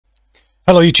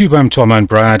Hello YouTube, I'm Tallman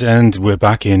Brad and we're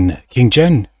back in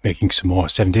KingGen making some more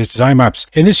 7 Days to Die maps.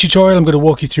 In this tutorial I'm going to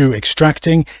walk you through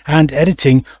extracting and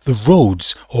editing the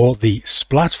roads or the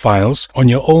splat files on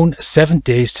your own 7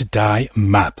 Days to Die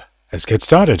map. Let's get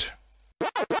started.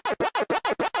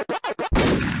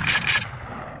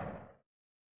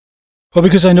 Well,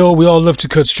 because I know we all love to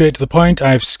cut straight to the point,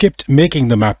 I've skipped making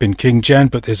the map in KingGen,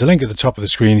 but there's a link at the top of the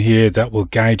screen here that will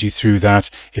guide you through that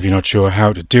if you're not sure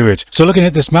how to do it. So looking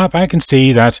at this map, I can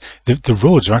see that the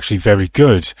roads are actually very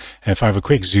good. If I have a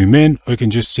quick zoom in, we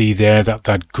can just see there that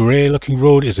that grey looking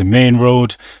road is a main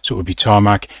road, so it would be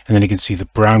tarmac, and then you can see the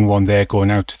brown one there going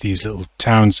out to these little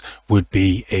towns would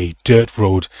be a dirt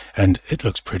road, and it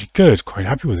looks pretty good. Quite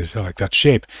happy with it. I like that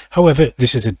shape. However,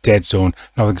 this is a dead zone.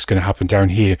 Nothing's going to happen down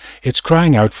here. It's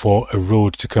crying out for a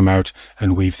road to come out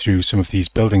and weave through some of these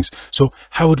buildings. So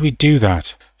how would we do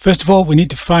that? First of all, we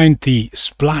need to find the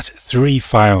Splat 3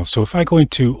 file. So if I go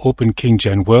into Open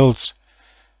KingGen Worlds,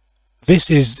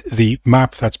 this is the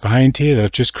map that's behind here that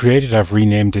I've just created. I've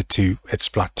renamed it to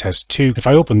Splat Test 2. If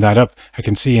I open that up, I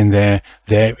can see in there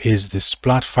is the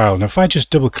Splat file. Now if I just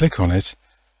double click on it,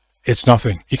 it's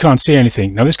nothing. You can't see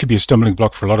anything. Now this could be a stumbling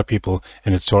block for a lot of people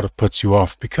and it sort of puts you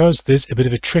off because there's a bit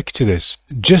of a trick to this.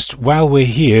 Just while we're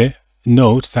here,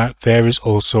 note that there is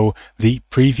also the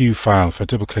preview file. If I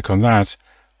double click on that,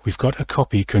 we've got a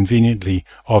copy conveniently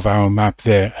of our map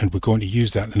there and we're going to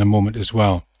use that in a moment as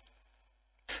well.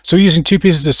 So we're using two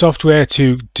pieces of software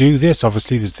to do this.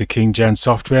 Obviously there's the KingGen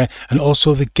software and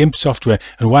also the GIMP software.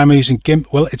 And why am I using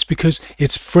GIMP? Well, it's because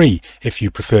it's free. If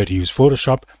you prefer to use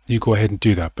Photoshop, you go ahead and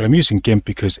do that. But I'm using GIMP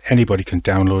because anybody can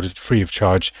download it free of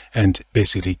charge and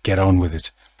basically get on with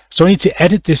it. So I need to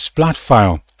edit this Splat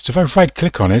file. So if I right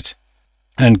click on it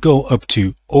and go up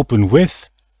to Open With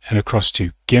and across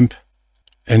to GIMP,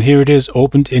 and here it is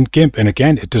opened in GIMP, and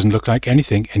again it doesn't look like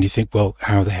anything, and you think, well,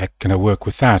 how the heck can I work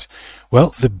with that?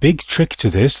 Well, the big trick to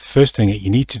this, the first thing that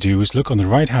you need to do is look on the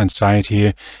right hand side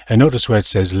here and notice where it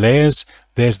says layers.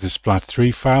 There's the Splat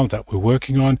 3 file that we're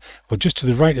working on, but just to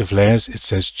the right of layers it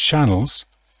says channels,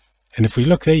 and if we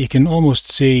look there you can almost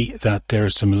see that there are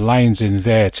some lines in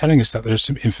there telling us that there's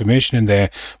some information in there,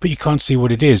 but you can't see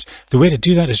what it is. The way to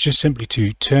do that is just simply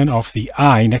to turn off the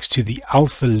I next to the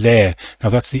alpha layer. Now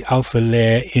that's the alpha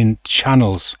layer in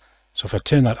channels. So if I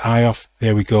turn that I off,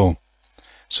 there we go.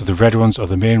 So the red ones are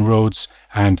the main roads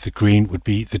and the green would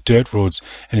be the dirt roads.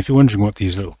 And if you're wondering what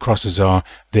these little crosses are,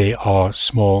 they are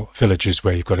small villages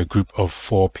where you've got a group of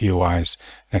 4 POIs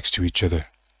next to each other.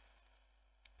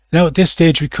 Now at this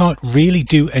stage we can't really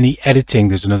do any editing.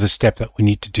 There's another step that we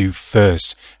need to do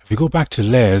first. If we go back to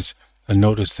layers and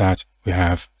notice that we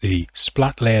have the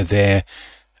splat layer there,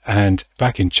 and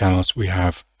back in channels we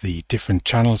have the different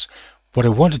channels. What I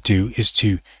want to do is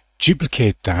to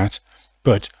duplicate that,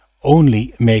 but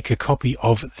only make a copy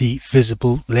of the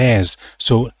visible layers,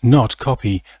 so not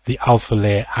copy the alpha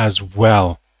layer as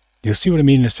well. You'll see what I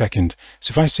mean in a second.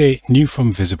 So if I say new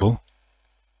from visible,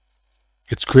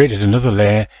 it's created another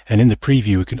layer, and in the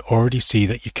preview we can already see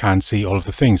that you can see all of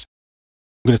the things.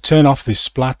 I'm going to turn off this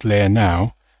splat layer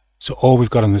now, so all we've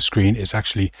got on the screen is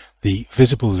actually the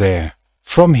visible layer.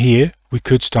 From here we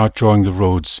could start drawing the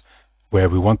roads where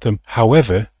we want them.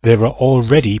 However, there are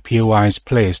already POIs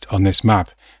placed on this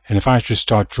map, and if I just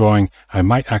start drawing I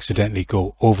might accidentally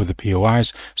go over the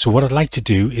POIs. So what I'd like to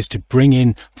do is to bring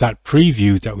in that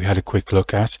preview that we had a quick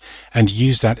look at and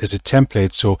use that as a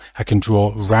template so I can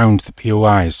draw around the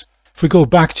POIs. If we go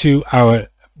back to our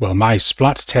my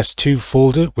Splat Test 2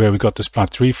 folder where we got the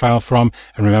Splat 3 file from,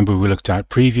 and remember we looked at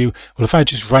preview, well if I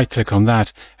just right click on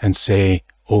that and say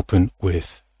open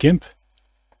with GIMP,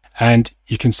 and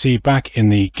you can see back in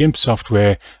the GIMP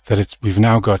software that we've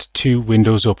now got 2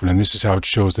 windows open, and this is how it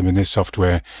shows them in this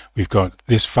software. We've got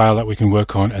this file that we can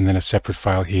work on and then a separate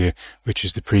file here which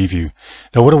is the preview.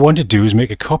 Now what I want to do is make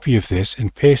a copy of this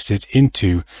and paste it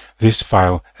into this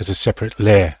file as a separate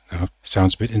layer. Now it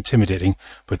sounds a bit intimidating,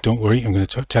 but don't worry, I'm going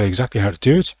to tell you exactly how to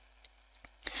do it.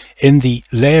 In the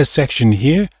layers section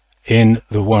here, in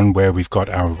the one where we've got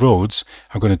our roads,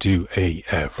 I'm going to do a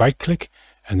right click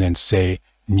and then say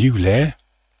new layer.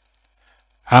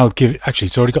 I'll give it, actually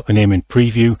it's already got the name in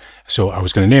preview, so I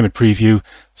was going to name it preview,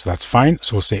 so that's fine.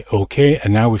 So we'll say OK,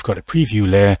 and now we've got a preview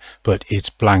layer, but it's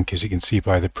blank as you can see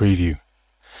by the preview.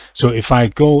 So if I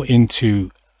go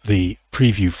into the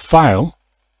preview file,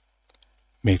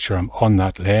 make sure I'm on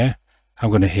that layer, I'm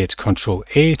going to hit Ctrl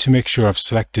A to make sure I've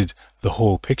selected the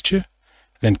whole picture,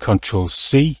 then Ctrl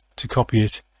C to copy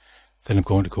it, then I'm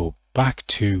going to go back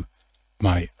to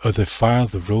my other file,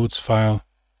 the roads file,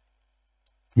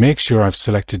 make sure I've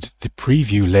selected the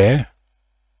preview layer,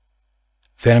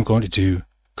 then I'm going to do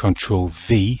Control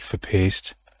V for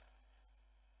paste.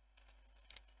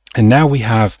 And now we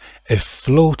have a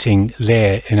floating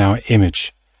layer in our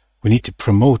image. We need to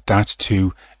promote that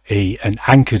to an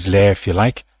anchored layer, if you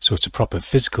like, so it's a proper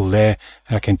physical layer,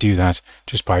 and I can do that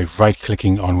just by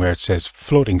right-clicking on where it says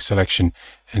floating selection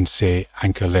and say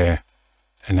anchor layer.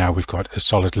 And now we've got a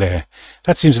solid layer.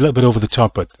 That seems a little bit over the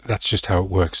top, but that's just how it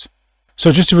works.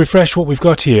 So just to refresh what we've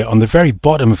got here, on the very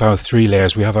bottom of our 3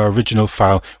 layers, we have our original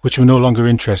file, which we're no longer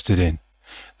interested in.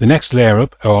 The next layer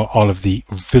up are all of the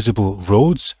visible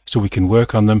roads, so we can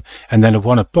work on them. And then the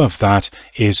one above that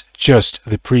is just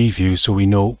the preview, so we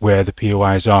know where the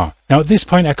POIs are. Now at this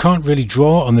point, I can't really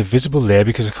draw on the visible layer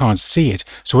because I can't see it.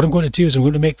 So what I'm going to do is I'm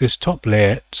going to make this top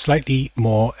layer slightly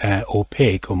more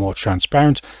opaque or more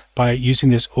transparent by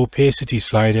using this opacity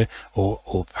slider, or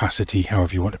opacity,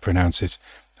 however you want to pronounce it.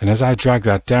 And as I drag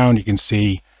that down, you can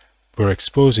see we're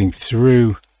exposing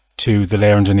through to the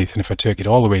layer underneath, and if I take it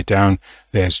all the way down,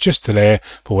 there's just the layer.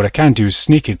 But what I can do is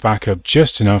sneak it back up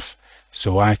just enough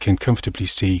so I can comfortably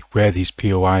see where these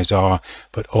POIs are,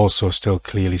 but also still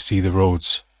clearly see the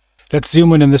roads. Let's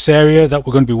zoom in this area that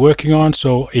we're going to be working on.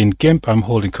 So in GIMP, I'm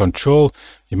holding Control.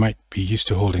 You might be used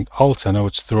to holding Alt. I know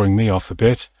it's throwing me off a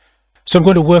bit. So I'm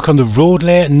going to work on the road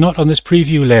layer, not on this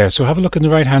preview layer. So have a look on the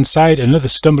right hand side. Another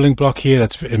stumbling block here,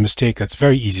 that's a mistake that's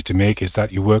very easy to make, is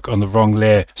that you work on the wrong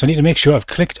layer. So I need to make sure I've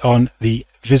clicked on the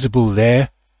visible layer,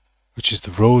 which is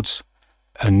the roads,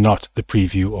 and not the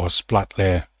preview or splat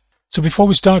layer. So before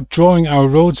we start drawing our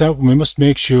roads out, we must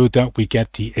make sure that we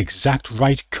get the exact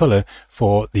right color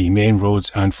for the main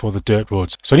roads and for the dirt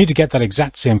roads. So I need to get that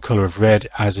exact same color of red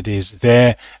as it is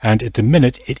there. And at the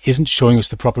minute, it isn't showing us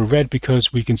the proper red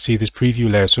because we can see this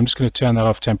preview layer. So I'm just going to turn that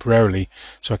off temporarily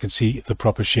so I can see the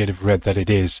proper shade of red that it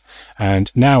is. And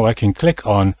now I can click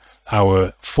on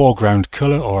our foreground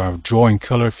color, or our drawing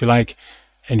color, if you like.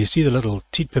 And you see the little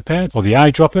teat pipette or the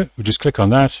eyedropper. We just click on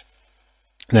that.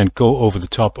 And then go over the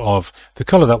top of the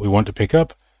color that we want to pick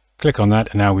up, click on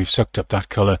that, and now we've sucked up that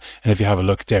color. And if you have a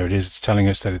look, there it is. It's telling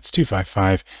us that it's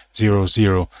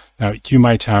 25500. Now you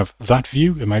might have that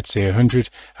view, it might say 100.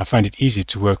 I find it easier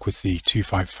to work with the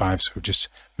 255, so just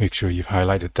make sure you've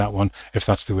highlighted that one if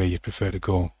that's the way you'd prefer to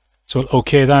go. So I'll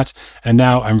OK that, and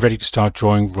now I'm ready to start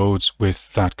drawing roads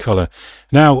with that color.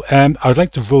 Now I would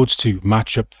like the roads to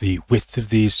match up the width of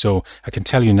these, so I can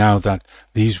tell you now that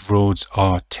these roads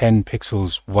are 10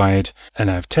 pixels wide,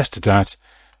 and I've tested that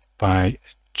by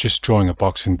just drawing a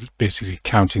box and basically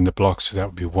counting the blocks. So that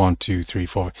would be 1, 2, 3,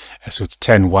 4, so it's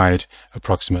 10 wide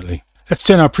approximately. Let's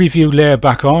turn our preview layer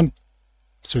back on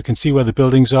so we can see where the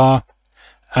buildings are,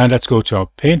 and let's go to our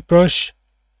paintbrush.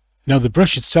 Now the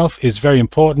brush itself is very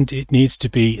important. It needs to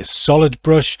be a solid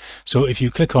brush. So if you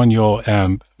click on your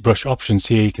brush options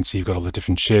here, you can see you've got all the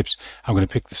different shapes. I'm going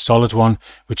to pick the solid one,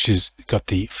 which has got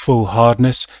the full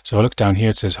hardness. So if I look down here,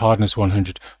 it says hardness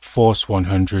 100, force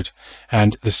 100,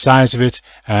 and the size of it,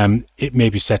 it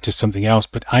may be set to something else,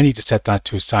 but I need to set that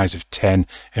to a size of 10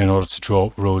 in order to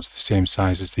draw roads the same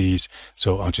size as these.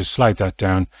 So I'll just slide that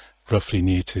down roughly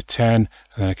near to 10, and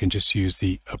then I can just use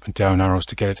the up and down arrows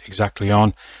to get it exactly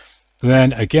on.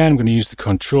 Then again, I'm going to use the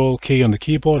Control key on the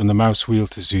keyboard and the mouse wheel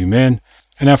to zoom in.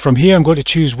 And now from here, I'm going to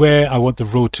choose where I want the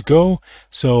road to go.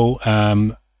 So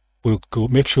we'll go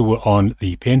make sure we're on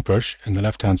the paintbrush in the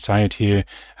left-hand side here,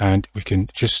 and we can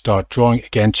just start drawing,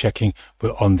 again checking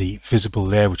we're on the visible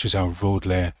layer, which is our road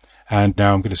layer. And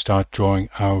now I'm going to start drawing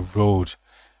our road.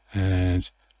 And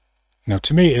now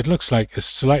to me, it looks like a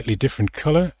slightly different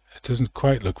color. It doesn't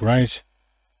quite look right.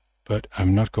 But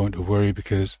I'm not going to worry,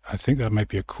 because I think that might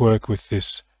be a quirk with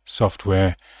this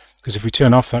software, because if we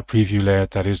turn off that preview layer,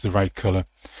 that is the right color.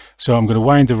 So I'm going to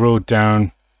wind the road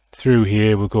down through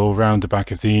here. We'll go around the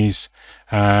back of these,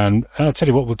 and I'll tell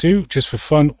you what we'll do just for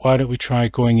fun. Why don't we try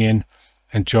going in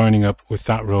and joining up with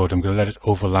that road? I'm going to let it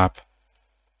overlap,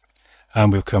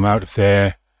 and we'll come out of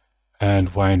there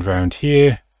and wind round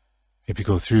here, maybe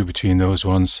go through between those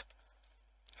ones.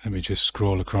 Let me just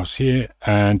scroll across here,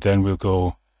 and then we'll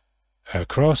go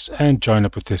across and join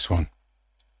up with this one.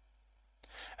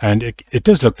 And it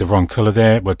does look the wrong color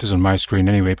there, but it does on my screen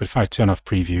anyway. But if I turn off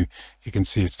preview, you can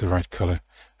see it's the right color,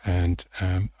 and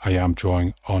I am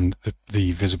drawing on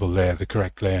the visible layer, the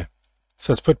correct layer.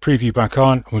 So let's put preview back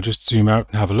on. We'll just zoom out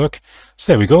and have a look.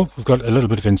 So there we go. We've got a little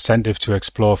bit of incentive to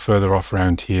explore further off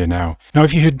around here now. Now,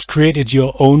 if you had created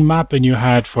your own map and you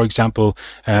had, for example,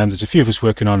 there's a few of us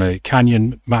working on a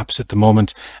canyon maps at the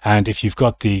moment. And if you've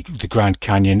got the Grand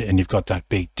Canyon and you've got that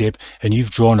big dip and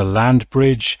you've drawn a land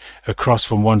bridge across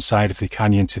from one side of the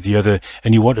canyon to the other,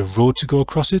 and you want a road to go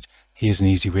across it, here's an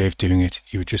easy way of doing it.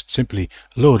 You would just simply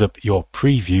load up your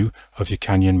preview of your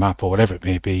canyon map or whatever it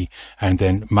may be, and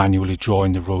then manually draw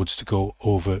in the roads to go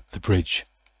over the bridge.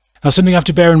 Now, something you have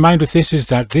to bear in mind with this is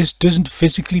that this doesn't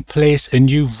physically place a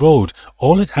new road.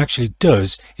 All it actually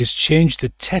does is change the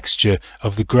texture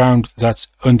of the ground that's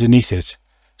underneath it.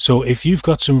 So if you've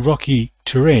got some rocky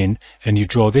terrain and you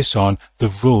draw this on,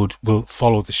 the road will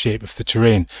follow the shape of the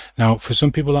terrain. Now, for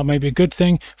some people that might be a good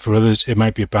thing, for others it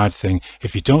might be a bad thing.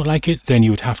 If you don't like it, then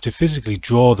you would have to physically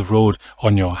draw the road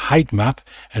on your height map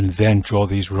and then draw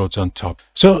these roads on top.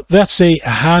 So that's a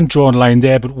hand-drawn line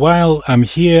there, but while I'm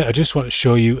here, I just want to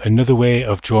show you another way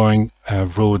of drawing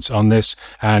roads on this,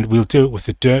 and we'll do it with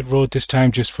the dirt road this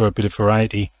time just for a bit of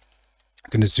variety.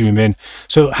 Going to zoom in.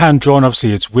 So hand drawn,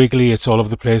 obviously it's wiggly, it's all over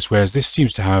the place, whereas this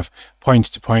seems to have point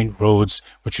to point roads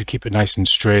which would keep it nice and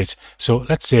straight. So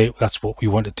let's say that's what we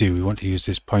want to do. We want to use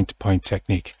this point to point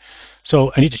technique.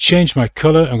 So I need to change my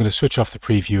color. I'm going to switch off the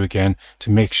preview again to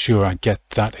make sure I get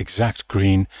that exact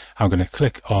green. I'm going to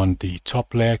click on the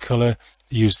top layer color,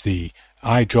 use the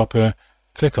eyedropper,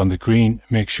 click on the green,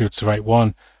 make sure it's the right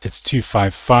one. It's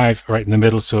 255 right in the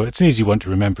middle, so it's an easy one to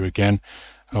remember again.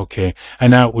 Okay,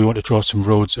 and now we want to draw some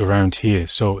roads around here.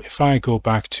 So if I go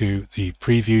back to the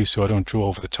preview so I don't draw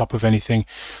over the top of anything,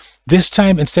 this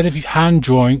time instead of hand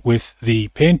drawing with the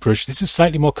paintbrush, this is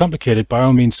slightly more complicated. By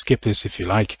all means skip this if you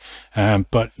like,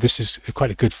 but this is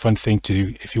quite a good fun thing to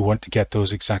do if you want to get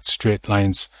those exact straight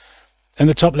lines. In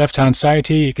the top left hand side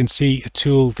here you can see a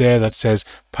tool there that says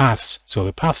paths. So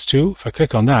the paths tool, if I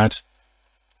click on that,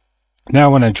 now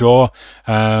when I draw,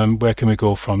 where can we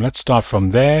go from? Let's start from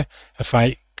there. If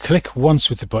I click once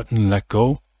with the button and let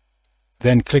go,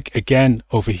 then click again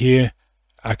over here,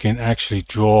 I can actually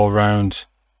draw around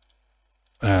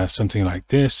something like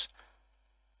this.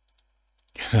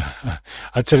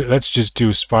 I'd say let's just do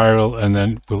a spiral and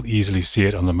then we'll easily see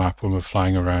it on the map when we're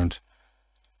flying around.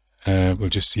 We'll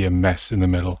just see a mess in the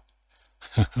middle.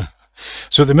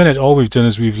 So at the minute, all we've done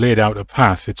is we've laid out a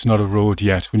path. It's not a road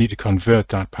yet. We need to convert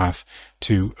that path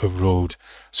to a road.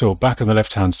 So back on the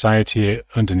left-hand side here,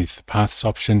 underneath the paths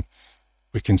option,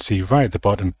 we can see right at the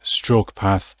bottom, stroke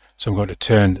path. So I'm going to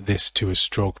turn this to a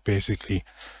stroke basically.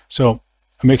 So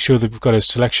I make sure that we've got a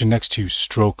selection next to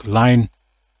stroke line,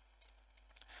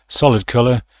 solid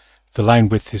color. The line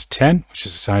width is 10, which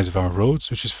is the size of our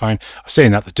roads, which is fine. I'm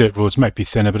saying that the dirt roads might be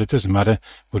thinner, but it doesn't matter.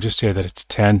 We'll just say that it's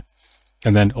 10.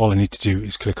 And then all I need to do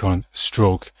is click on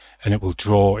stroke and it will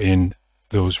draw in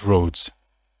those roads.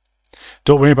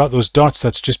 Don't worry about those dots,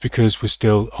 that's just because we're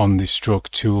still on the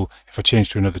stroke tool. If I change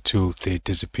to another tool, they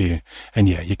disappear. And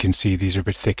yeah, you can see these are a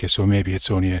bit thicker, so maybe it's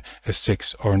only a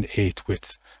 6 or an 8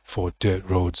 width for dirt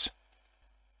roads.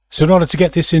 So in order to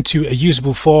get this into a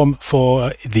usable form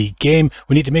for the game,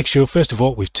 we need to make sure, first of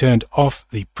all, we've turned off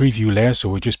the preview layer. So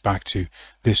we're just back to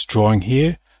this drawing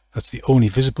here. That's the only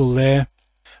visible layer.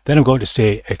 Then I'm going to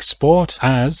say export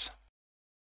as.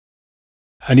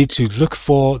 I need to look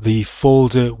for the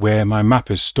folder where my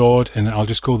map is stored, and I'll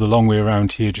just go the long way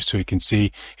around here just so you can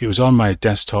see. It was on my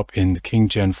desktop in the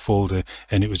KingGen folder,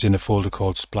 and it was in a folder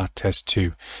called Splat Test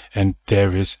 2, and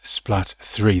there is Splat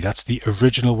 3. That's the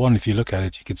original one. If you look at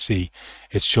it, you can see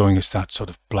it's showing us that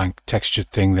sort of blank textured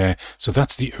thing there. So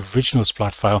that's the original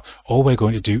Splat file. All we're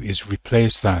going to do is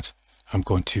replace that. I'm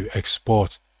going to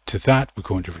export to that. We're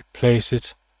going to replace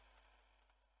it.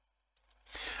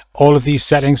 All of these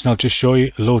settings, and I'll just show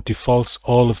you, load defaults,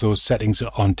 all of those settings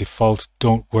are on default.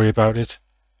 Don't worry about it.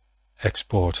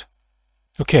 Export.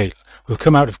 Okay, we'll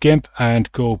come out of GIMP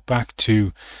and go back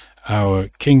to our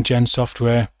KingGen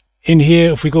software. In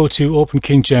here, if we go to Open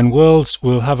KingGen Worlds,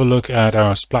 we'll have a look at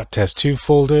our Splat Test 2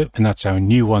 folder, and that's our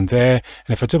new one there.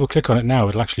 And if I double click on it now,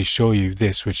 it'll actually show you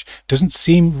this, which doesn't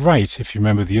seem right. If you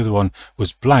remember, the other one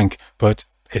was blank, but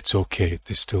it's okay.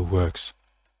 This still works.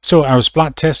 So our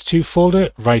Splat Test 2 folder,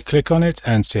 right click on it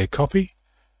and say copy.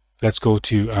 Let's go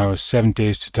to our 7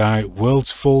 Days to Die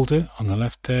Worlds folder on the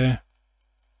left there.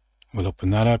 We'll open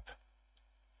that up.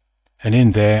 And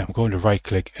in there, I'm going to right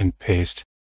click and paste.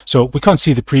 So we can't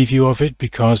see the preview of it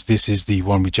because this is the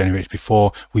one we generated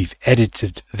before. We've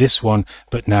edited this one,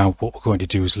 but now what we're going to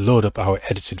do is load up our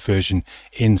edited version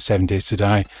in 7 Days to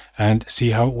Die and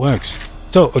see how it works.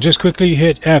 So I'll just quickly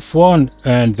hit F1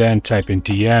 and then type in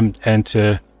DM,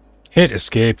 enter, hit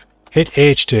escape, hit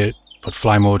H to put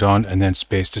fly mode on, and then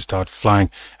space to start flying.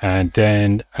 And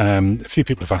then a few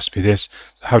people have asked me this: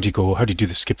 how do you do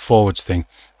the skip forwards thing?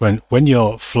 When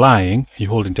you're flying, you're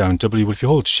holding down W. Well, if you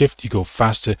hold shift, you go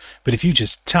faster. But if you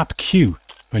just tap Q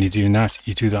when you're doing that,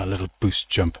 you do that little boost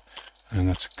jump, and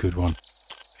that's a good one.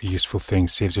 A useful thing,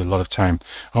 saves you a lot of time.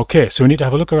 Okay, so we need to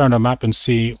have a look around our map and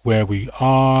see where we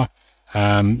are.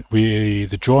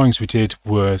 The drawings we did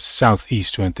were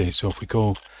southeast, weren't they? So if we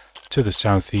go to the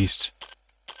southeast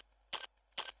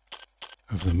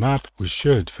of the map, we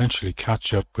should eventually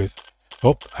catch up with...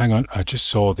 Oh, hang on, I just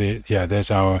saw yeah, there's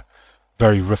our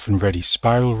very rough and ready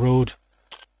spiral road.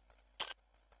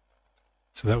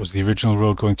 So that was the original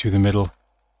road going through the middle.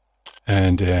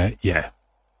 And yeah,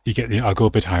 you get I'll go a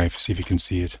bit higher, see if you can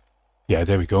see it. Yeah,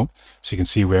 there we go. So you can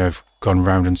see where I've gone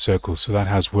round in circles. So that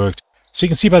has worked. So you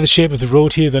can see by the shape of the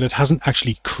road here that it hasn't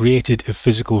actually created a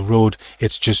physical road.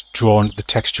 It's just drawn the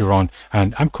texture on,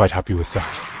 and I'm quite happy with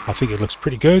that. I think it looks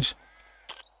pretty good.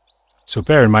 So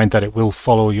bear in mind that it will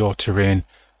follow your terrain,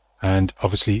 and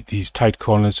obviously these tight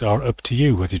corners are up to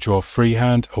you, whether you draw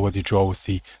freehand or whether you draw with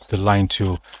the line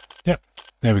tool. Yep,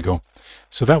 there we go.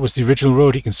 So that was the original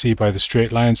road, you can see by the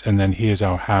straight lines, and then here's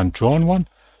our hand-drawn one.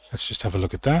 Let's just have a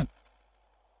look at that.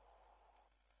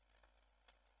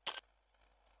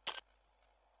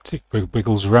 It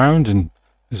wiggles round and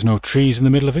there's no trees in the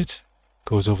middle of it.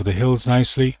 Goes over the hills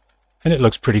nicely, and it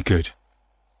looks pretty good.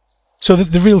 So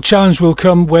the real challenge will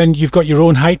come when you've got your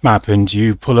own height map and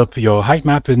you pull up your height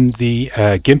map in the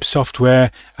GIMP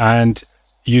software and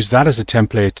use that as a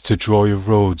template to draw your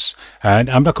roads. And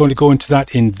I'm not going to go into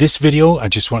that in this video. I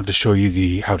just wanted to show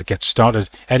you how to get started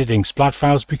editing Splat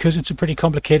files, because it's a pretty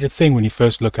complicated thing when you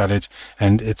first look at it,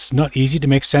 and it's not easy to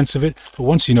make sense of it. But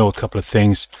once you know a couple of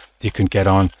things, you can get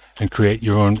on and create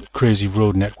your own crazy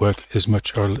road network as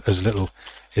much or as little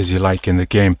as you like in the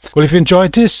game. Well, if you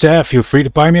enjoyed this, feel free to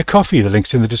buy me a coffee. The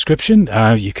link's in the description.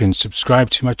 You can subscribe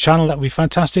to my channel. That would be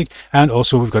fantastic. And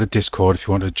also we've got a Discord if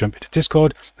you want to jump into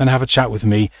Discord and have a chat with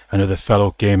me and other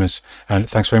fellow gamers. And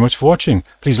thanks very much for watching.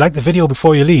 Please like the video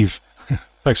before you leave.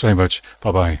 Thanks very much.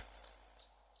 Bye-bye.